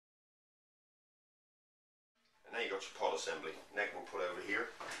And now you've got your pod assembly. Neck we'll put over here,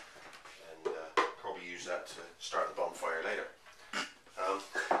 and probably use that to start the bonfire later.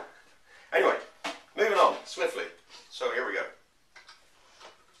 Anyway, moving on swiftly. So here we go.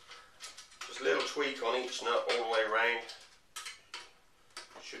 Just a little tweak on each nut all the way around.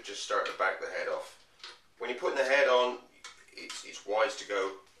 Should just start to back the head off. When you're putting the head on, it's wise to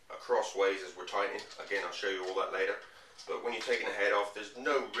go across ways as we're tightening. Again, I'll show you all that later. But when you're taking the head off, there's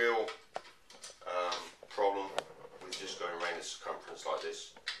no real problem with just going around the circumference like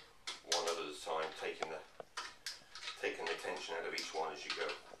this, one at a time, taking the tension out of each one as you go.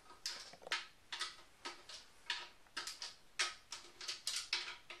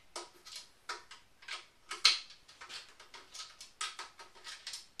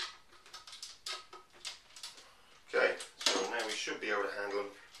 Okay, so now we should be able to handle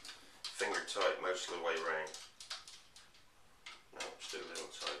them finger tight most of the way around. No, still a little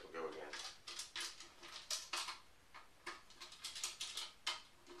tight, we'll go again.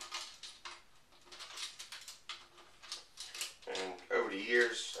 And over the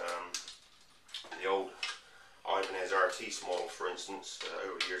years, the old Ibanez RT model, for instance,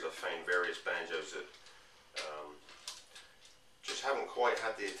 over the years I've found various banjos that just haven't quite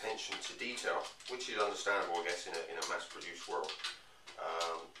had the attention to detail, which is understandable, I guess, in a mass-produced world.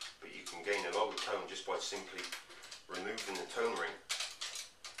 But you can gain a lot of tone just by simply removing the tone ring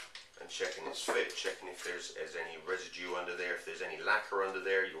and checking its fit, checking if there's any residue under there, if there's any lacquer under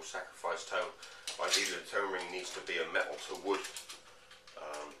there, you'll sacrifice tone. Ideally, the tone ring needs to be a metal to wood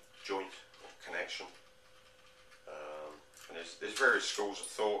joint connection. And there's various schools of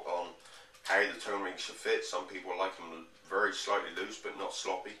thought on how the tone ring should fit. Some people like them very slightly loose but not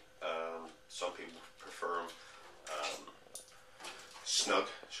sloppy. Some people prefer them snug,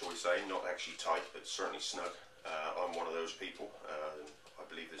 shall we say, not actually tight but certainly snug. I'm one of those people. I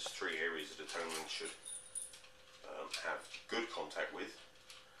believe there's three areas that the tone ring should have good contact with,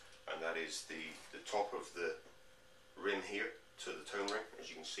 and that is the top of the rim here to the tone ring, as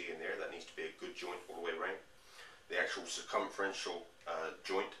you can see in there. That needs to be a good joint all the way around. The actual circumferential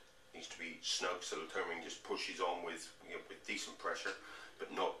joint needs to be snug, so the tone ring just pushes on with decent pressure,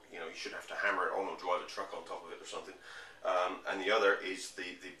 but not, you shouldn't have to hammer it on or drive a truck on top of it or something. And the other is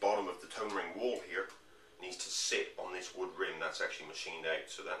the bottom of the tone ring wall here needs to sit on this wood rim. That's actually machined out,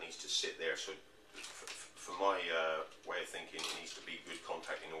 so that needs to sit there. So for my way of thinking, it needs to be good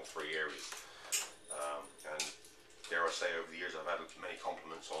contact in all three areas. And dare I say, over the years I've had many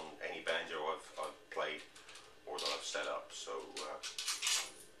compliments on any banjo I've played or that I've set up. So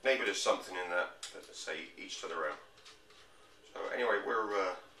maybe there's something in that, let's say, each to their own. So anyway,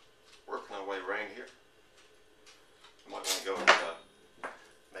 we're working our way around here. I might want to go and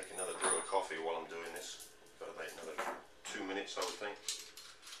make another brew of coffee while I'm doing this. Got about another 2 minutes, I would think. So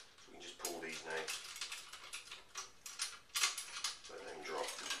we can just pull these now. Let them drop.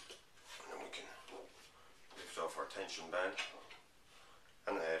 And then we can lift off our tension band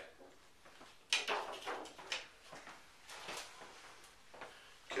and the head.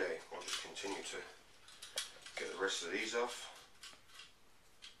 Okay, we'll just continue to get the rest of these off.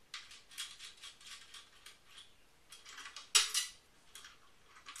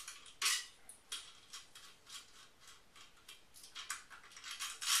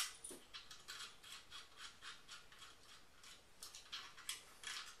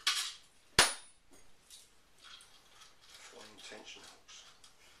 Tension hooks.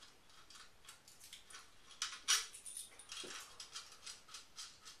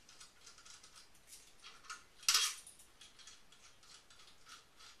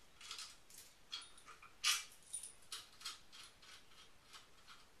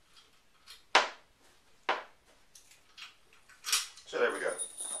 So there we go.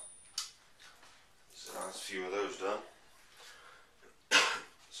 So that's a few of those done.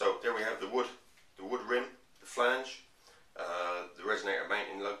 So there we have the wood rim, the flange. The resonator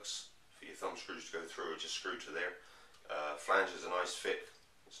mounting lugs for your thumb screws to go through, or just screw to there. Flange is a nice fit.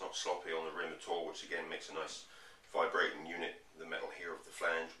 It's not sloppy on the rim at all, which again makes a nice vibrating unit. The metal here of the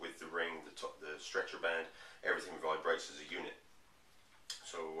flange with the ring, the stretcher band, everything vibrates as a unit.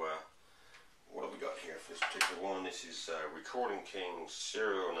 So what have we got here for this particular one? This is Recording King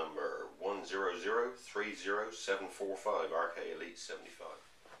serial number 100-30745, RK Elite 75.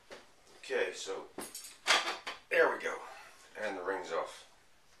 Okay, so there we go. And the ring's off.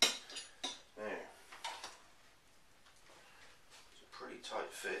 There. It's a pretty tight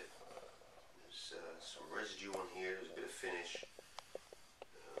fit. There's some residue on here. There's a bit of finish.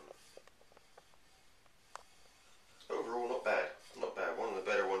 Overall, not bad. Not bad. One of the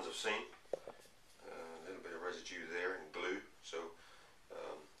better ones I've seen. A little bit of residue there in blue. So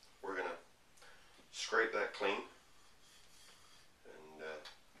we're going to scrape that clean, and then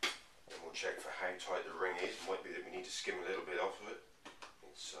we'll check for how tight the ring is. It might be that we need to skim a little bit off of it.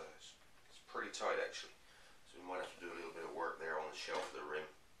 It's pretty tight actually, so we might have to do a little bit of work there on the shelf of the rim.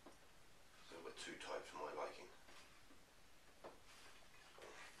 It's a little bit too tight for my liking.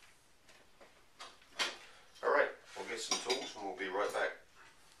 Alright, we'll get some tools and we'll be right back.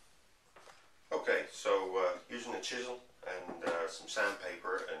 Okay, so using a chisel and some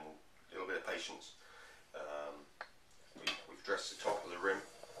sandpaper and a little bit of patience, we've dressed the top of the rim,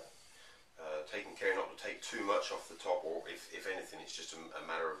 taking care not to take too much off the top, or if anything it's just a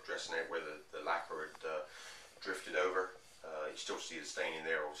matter of dressing out where the lacquer had drifted over. You still see the stain in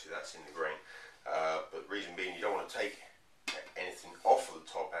there, obviously that's in the grain, but the reason being you don't want to take anything off of the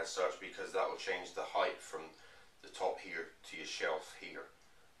top as such, because that will change the height from the top here to your shelf here,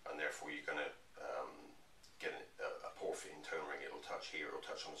 and therefore you're going to get a poor fitting tone ring. It'll touch here, it'll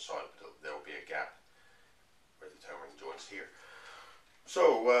touch on the side, but there will be a gap where the tone ring joins here.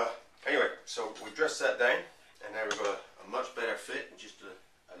 So anyway, so we've dressed that down, and now we've got a much better fit. Just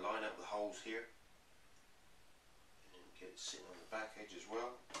line up the holes here, and then get it sitting on the back edge as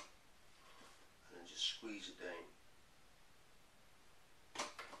well, and then just squeeze it down.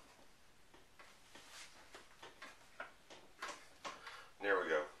 And there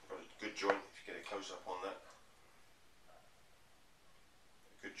we go. Got a good joint. If you get a close up on that,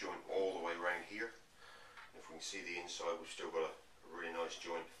 a good joint all the way around here. And if we can see the inside, we've still got a really nice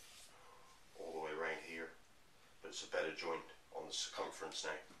joint all the way around here, but it's a better joint on the circumference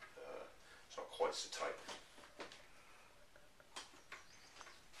now. It's not quite so tight.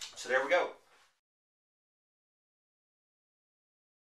 So there we go.